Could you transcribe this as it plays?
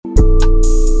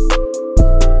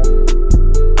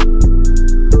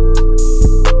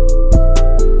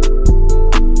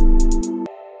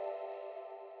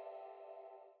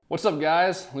What's up,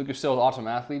 guys? Lucas Still with Awesome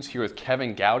Athletes here with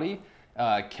Kevin Gowdy.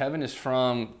 Kevin is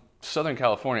from Southern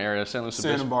California area, San Luis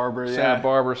Obispo. Santa Barbara, yeah. Santa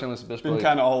Barbara, San Luis Obispo. Been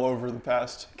kind of all over the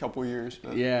past couple years.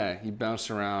 But. Yeah, he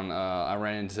bounced around. I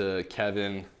ran into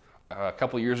Kevin a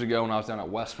couple years ago when I was down at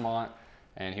Westmont,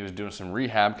 and he was doing some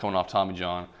rehab coming off Tommy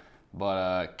John.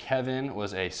 But Kevin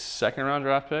was a second-round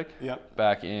draft pick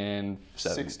back in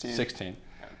 16.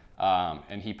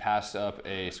 And he passed up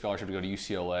a scholarship to go to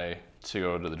UCLA to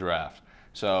go to the draft.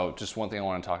 So just one thing I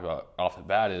want to talk about off the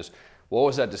bat is, what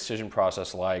was that decision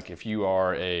process like if you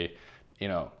are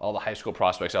all the high school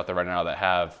prospects out there right now that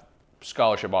have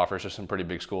scholarship offers to some pretty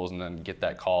big schools and then get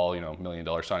that call, $1 million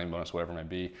signing bonus, whatever it might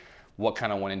be. What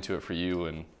kind of went into it for you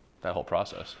and that whole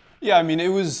process? Yeah, I mean, it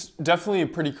was definitely a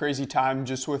pretty crazy time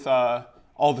just with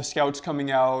all the scouts coming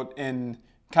out and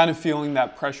kind of feeling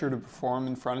that pressure to perform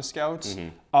in front of scouts.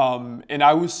 Mm-hmm. And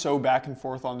I was so back and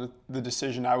forth on the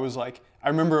decision. I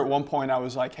remember at one point I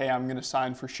was like, hey, I'm going to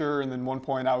sign for sure. And then one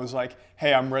point I was like,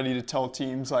 hey, I'm ready to tell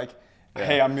teams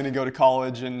hey, I'm going to go to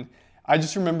college. And I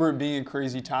just remember it being a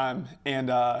crazy time. And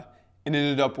it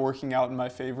ended up working out in my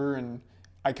favor. And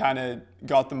I kind of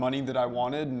got the money that I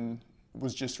wanted and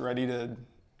was just ready to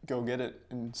go get it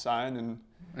and sign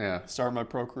and start my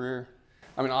pro career.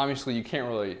 I mean, obviously you can't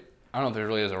really, I don't know if there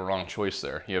really is a wrong choice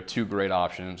there. You have two great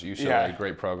options. UCLA,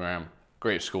 great program,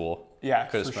 great school. Yeah,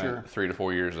 could have spent 3 to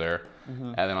 4 years there.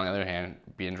 Mm-hmm. And then on the other hand,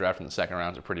 being drafted in the second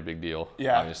round is a pretty big deal,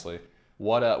 obviously.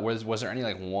 What was there any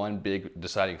one big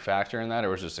deciding factor in that, or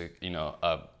was it just a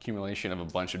accumulation of a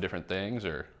bunch of different things,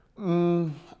 or?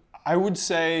 I would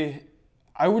say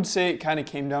it kind of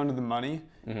came down to the money.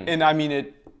 Mm-hmm. And I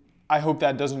mean, I hope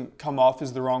that doesn't come off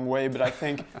as the wrong way, but I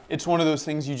think it's one of those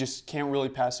things you just can't really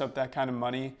pass up that kind of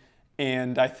money.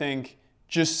 And I think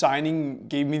just signing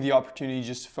gave me the opportunity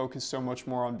just to focus so much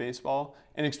more on baseball,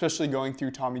 and especially going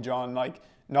through Tommy John,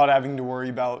 not having to worry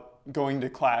about going to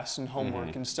class and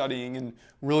homework and studying, and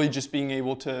really just being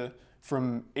able to,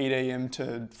 from 8 a.m.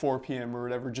 to 4 p.m. or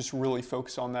whatever, just really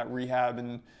focus on that rehab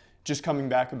and just coming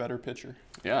back a better pitcher.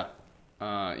 Yeah.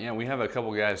 We have a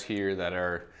couple guys here that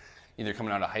are either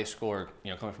coming out of high school or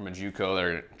coming from a JUCO that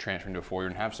are transferring to a four-year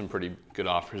and have some pretty good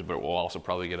offers, but will also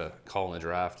probably get a call in the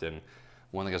draft. And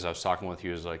one of the guys I was talking with, he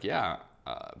was like,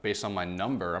 based on my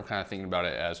number, I'm kind of thinking about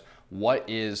it as, what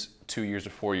is 2 years to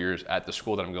 4 years at the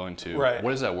school that I'm going to? Right.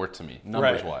 What is that worth to me,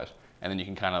 numbers-wise? And then you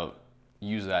can kind of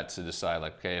use that to decide,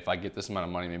 okay, if I get this amount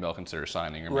of money, maybe I'll consider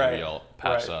signing, or maybe I'll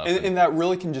pass up. And that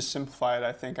really can just simplify it,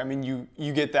 I think. I mean,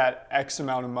 you get that X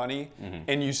amount of money,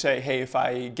 and you say, hey, if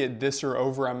I get this or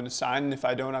over, I'm going to sign, and if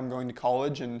I don't, I'm going to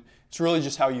college. And it's really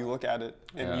just how you look at it,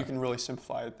 and you can really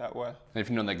simplify it that way. And if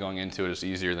you know that going into it, it's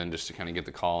easier than just to kind of get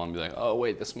the call and be like, oh,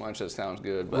 wait, this much, that sounds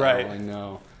good, but I don't really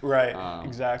know. Right,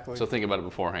 exactly. So think about it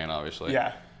beforehand, obviously.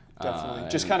 Yeah. Definitely.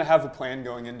 Just kind of have a plan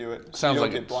going into it. So you don't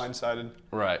get blindsided.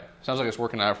 Right. Sounds like it's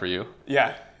working out for you.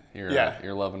 Yeah.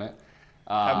 You're loving it.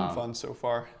 Having fun so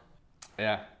far.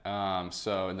 Yeah.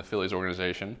 So in the Phillies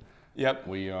organization,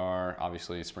 we are,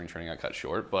 obviously spring training got cut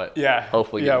short, but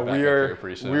hopefully getting back up here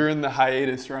pretty soon. We're in the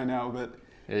hiatus right now, but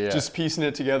just piecing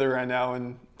it together right now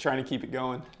and trying to keep it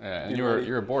going. Yeah, and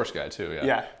you're a Boris guy too,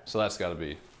 Yeah. So that's got to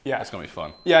be, that's going to be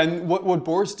fun. Yeah, and what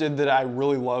Boris did that I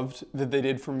really loved that they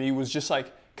did for me was just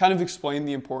kind of explain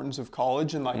the importance of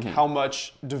college and how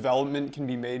much development can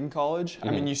be made in college.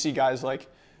 I mean, you see guys like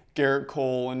Garrett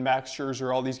Cole and Max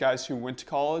Scherzer, all these guys who went to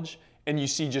college, and you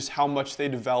see just how much they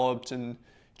developed and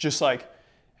just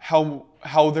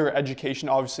how their education,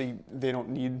 obviously they don't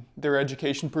need their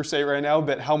education per se right now,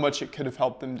 but how much it could have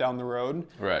helped them down the road.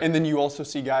 Right. And then you also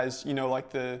see guys, like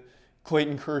the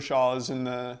Clayton Kershaws and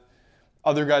the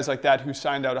other guys like that who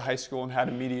signed out of high school and had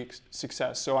immediate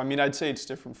success. So, I mean, I'd say it's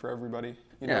different for everybody.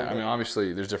 I mean,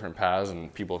 obviously there's different paths,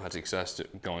 and people have had success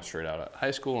going straight out of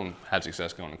high school and had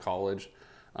success going to college.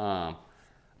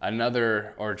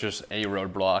 Another, or just a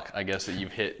roadblock, I guess, that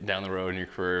you've hit down the road in your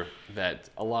career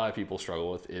that a lot of people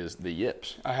struggle with is the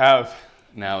yips. I have.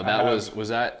 Now, was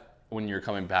that when you were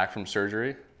coming back from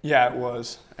surgery? Yeah, it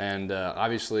was. And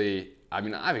obviously, I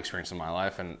mean, I've experienced it in my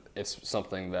life, and it's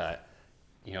something that,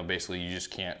 basically you just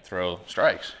can't throw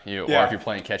strikes. Or if you're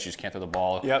playing catch, you just can't throw the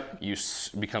ball. Yep. You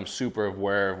become super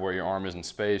aware of where your arm is in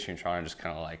space. You're trying to just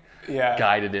kind of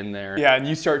guide it in there. Yeah, and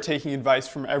you start taking advice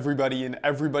from everybody, and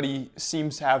everybody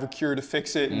seems to have a cure to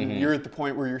fix it. And you're at the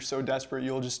point where you're so desperate,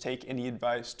 you'll just take any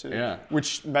advice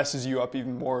which messes you up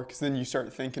even more, because then you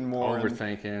start thinking more.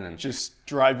 Overthinking and just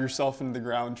drive yourself into the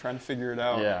ground trying to figure it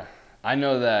out. Yeah. I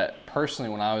know that personally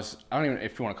when I don't even,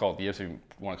 if you want to call it the yips, if you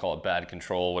want to call it bad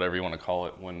control, whatever you want to call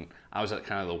it, when I was at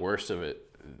kind of the worst of it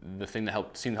the thing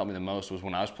that seemed to help me the most was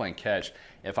when I was playing catch.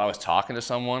 If I was talking to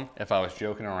someone, if I was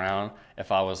joking around,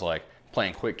 if I was like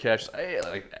playing quick catch, hey,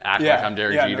 like act like I'm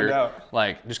Derek Jeter, no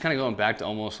like just kind of going back to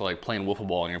almost like playing wiffle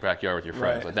ball in your backyard with your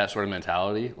friends, like that sort of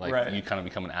mentality. Like you kind of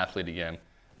become an athlete again.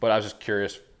 But I was just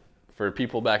curious for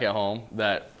people back at home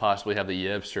that possibly have the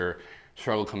yips or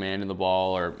struggle commanding the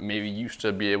ball, or maybe used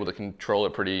to be able to control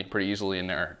it pretty easily in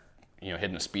there,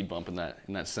 hitting a speed bump in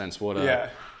that sense. What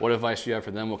advice do you have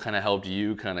for them? What kind of helped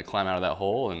you kind of climb out of that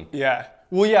hole? And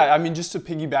I mean, just to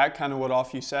piggyback kind of what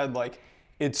off you said, like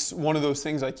it's one of those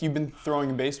things, like you've been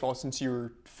throwing a baseball since you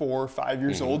were 4 or 5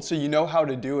 years old, so you know how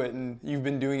to do it, and you've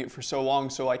been doing it for so long.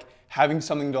 So like having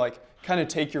something to like kind of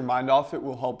take your mind off it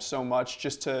will help so much,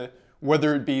 just to,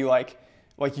 whether it be like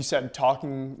you said,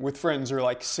 talking with friends, or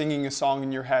like singing a song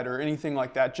in your head or anything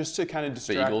like that, just to kind of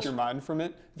distract your mind from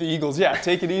it. The Eagles,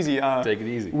 take it easy. Take it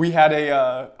easy. We had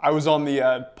I was on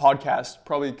the podcast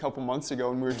probably a couple months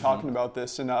ago, and we were talking about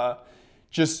this, and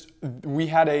we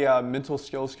had a mental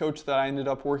skills coach that I ended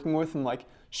up working with, and like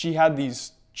she had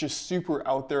these just super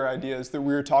out there ideas that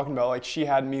we were talking about. Like she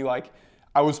had me like,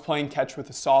 I was playing catch with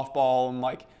a softball and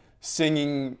like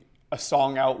singing a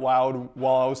song out loud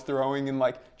while I was throwing, and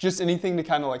like just anything to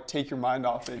kind of like take your mind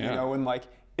off it, and like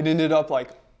it ended up like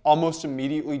almost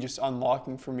immediately just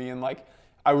unlocking for me, and like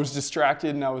I was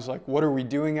distracted and I was like, what are we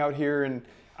doing out here? And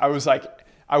I was like,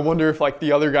 I wonder if like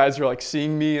the other guys are like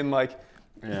seeing me and like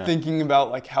thinking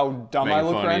about like how dumb I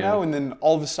look right now. And then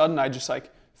all of a sudden I just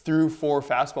like threw 4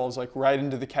 fastballs like right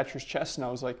into the catcher's chest, and I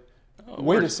was like,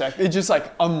 wait a sec. It just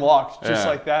like unlocked just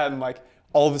like that, and like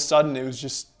all of a sudden it was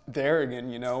just there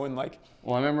again, and like.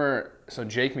 Well, I remember, so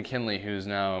Jake McKinley, who's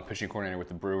now a pitching coordinator with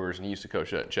the Brewers, and he used to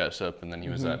coach at Jessup, and then he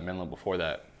was at Menlo before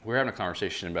that. We were having a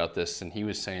conversation about this, and he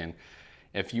was saying,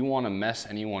 if you want to mess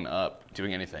anyone up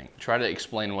doing anything, try to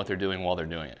explain what they're doing while they're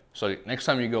doing it. So next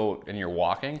time you go and you're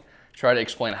walking, try to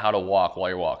explain how to walk while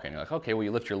you're walking. You're like, okay, well,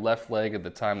 you lift your left leg at the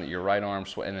time that your right arm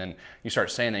and then you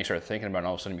start saying that, you start thinking about it, and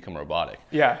all of a sudden you become robotic.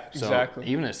 Yeah, so exactly.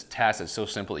 Even a task that's so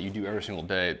simple that you do every single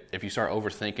day, if you start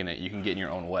overthinking it, you can get in your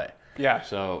own way. Yeah.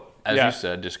 So as you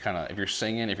said, just kind of, if you're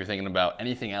singing, if you're thinking about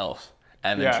anything else,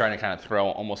 and then trying to kind of throw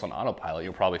almost on autopilot,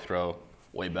 you'll probably throw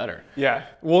way better. Yeah.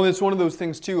 Well, it's one of those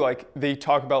things too, like they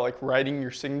talk about like writing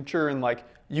your signature, and like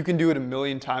you can do it a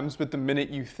million times, but the minute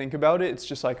you think about it, it's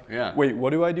just like, wait,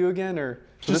 what do I do again? Or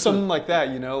just something like that,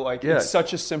 like it's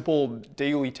such a simple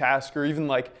daily task. Or even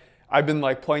like I've been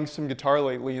like playing some guitar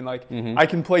lately, and like I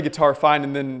can play guitar fine,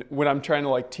 and then when I'm trying to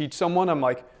like teach someone, I'm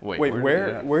like, wait,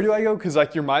 where do I go? Because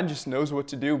like your mind just knows what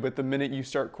to do, but the minute you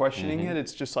start questioning it,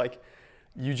 it's just like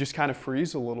you just kind of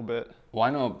freeze a little bit. Well, I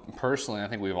know personally, I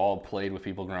think we've all played with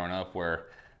people growing up where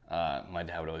my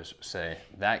dad would always say,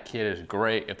 that kid is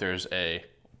great if there's a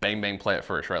bang play at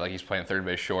first, right? Like he's playing third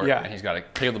base short, and he's got to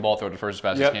pick up the ball, throw it to first as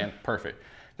fast as he can. Perfect.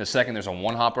 The second there's a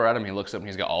one hopper at him, he looks up and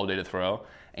he's got all day to throw,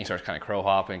 and he starts kind of crow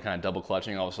hopping, kind of double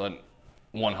clutching. All of a sudden,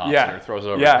 one hops or throws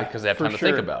over because they have time to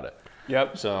think about it.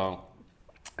 Yep. So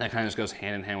that kind of just goes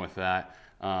hand in hand with that.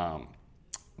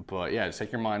 But yeah, just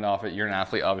take your mind off it. You're an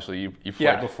athlete, obviously. You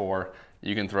played before.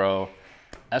 You can throw.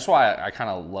 That's why I kind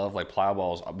of love like plow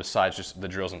balls. Besides just the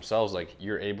drills themselves, like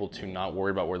you're able to not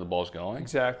worry about where the ball's going,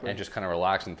 and just kind of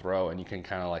relax and throw, and you can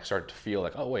kind of like start to feel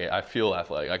like, oh wait, I feel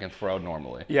athletic. I can throw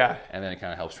normally. Yeah. And then it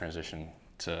kind of helps transition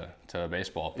to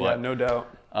baseball. But, no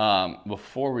doubt.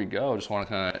 Before we go, just want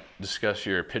to kind of discuss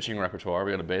your pitching repertoire.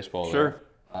 We got a baseball. Sure.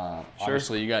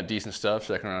 Obviously, you got decent stuff.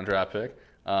 2nd round draft pick.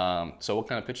 So what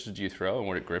kind of pitches do you throw, and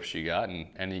what grips you got, and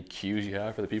any cues you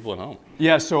have for the people at home?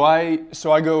 Yeah, so I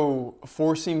go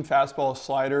 4-seam fastball,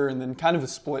 slider, and then kind of a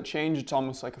split change. It's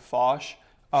almost like a Foch.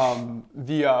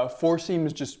 The 4-seam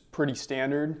is just pretty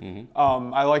standard.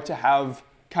 I like to have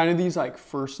kind of these like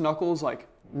first knuckles like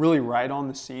really right on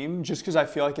the seam, just because I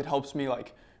feel like it helps me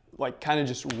like kind of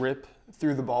just rip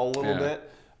through the ball a little bit.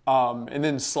 And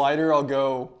then slider, I'll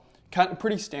go kind of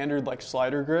pretty standard like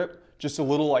slider grip. Just a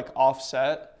little like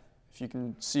offset, if you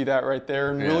can see that right there.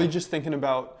 And really just thinking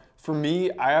about, for me,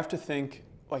 I have to think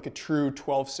like a true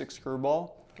 12-6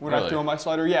 curveball when I throw my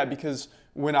slider. Yeah, because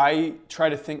when I try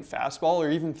to think fastball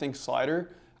or even think slider,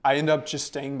 I end up just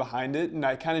staying behind it, and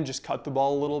I kind of just cut the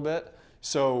ball a little bit.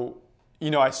 So,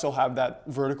 I still have that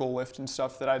vertical lift and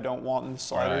stuff that I don't want in the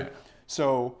slider. Right.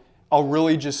 So I'll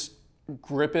really just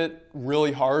grip it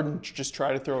really hard and just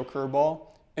try to throw a curveball,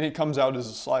 and it comes out as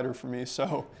a slider for me.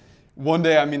 So one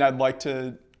day, I'd like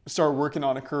to start working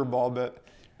on a curveball, but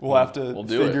we'll have to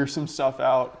figure some stuff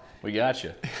out. We got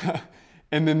you.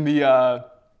 And then the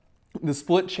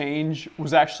split change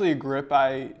was actually a grip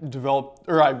I developed,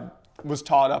 or I was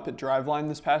taught up at Driveline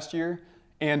this past year.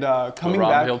 And coming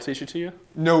Rob back, Hill teach it to you?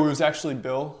 No, it was actually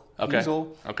Bill. Okay.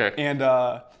 Easel. Okay. And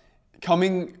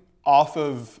coming off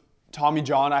of Tommy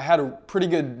John, I had a pretty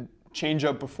good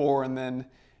changeup before, and then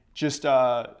just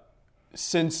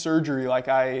since surgery, like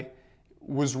I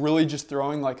was really just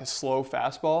throwing like a slow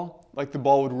fastball. Like the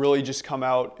ball would really just come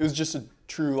out. It was just a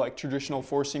true like traditional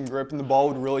four seam grip, and the ball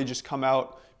would really just come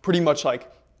out pretty much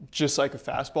like just like a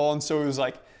fastball. And so it was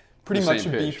like pretty much a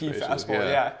pitch, BP basically,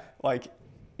 fastball. Yeah, like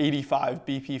 85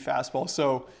 BP fastball.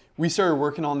 So we started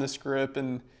working on this grip,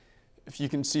 and if you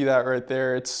can see that right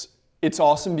there, it's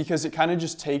awesome because it kind of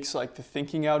just takes like the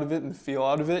thinking out of it and the feel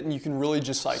out of it, and you can really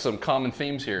just like Some common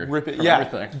themes here. rip it. From Yeah,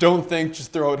 everything. don't think,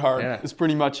 just throw it hard. Yeah. It's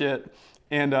pretty much it.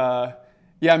 And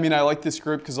yeah, I mean, I like this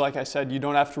grip because, like I said, you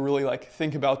don't have to really like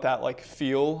think about that like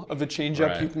feel of a changeup.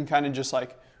 Right. You can kind of just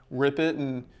like rip it,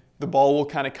 and the ball will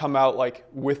kind of come out like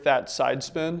with that side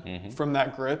spin from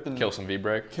that grip and Kill some V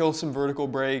break. kill some vertical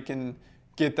break and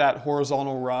get that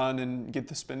horizontal run and get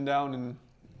the spin down. And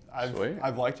Sweet.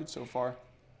 I've liked it so far.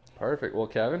 Perfect. Well,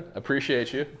 Kevin,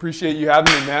 appreciate you. Appreciate you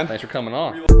having me, man. Thanks for coming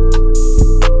on.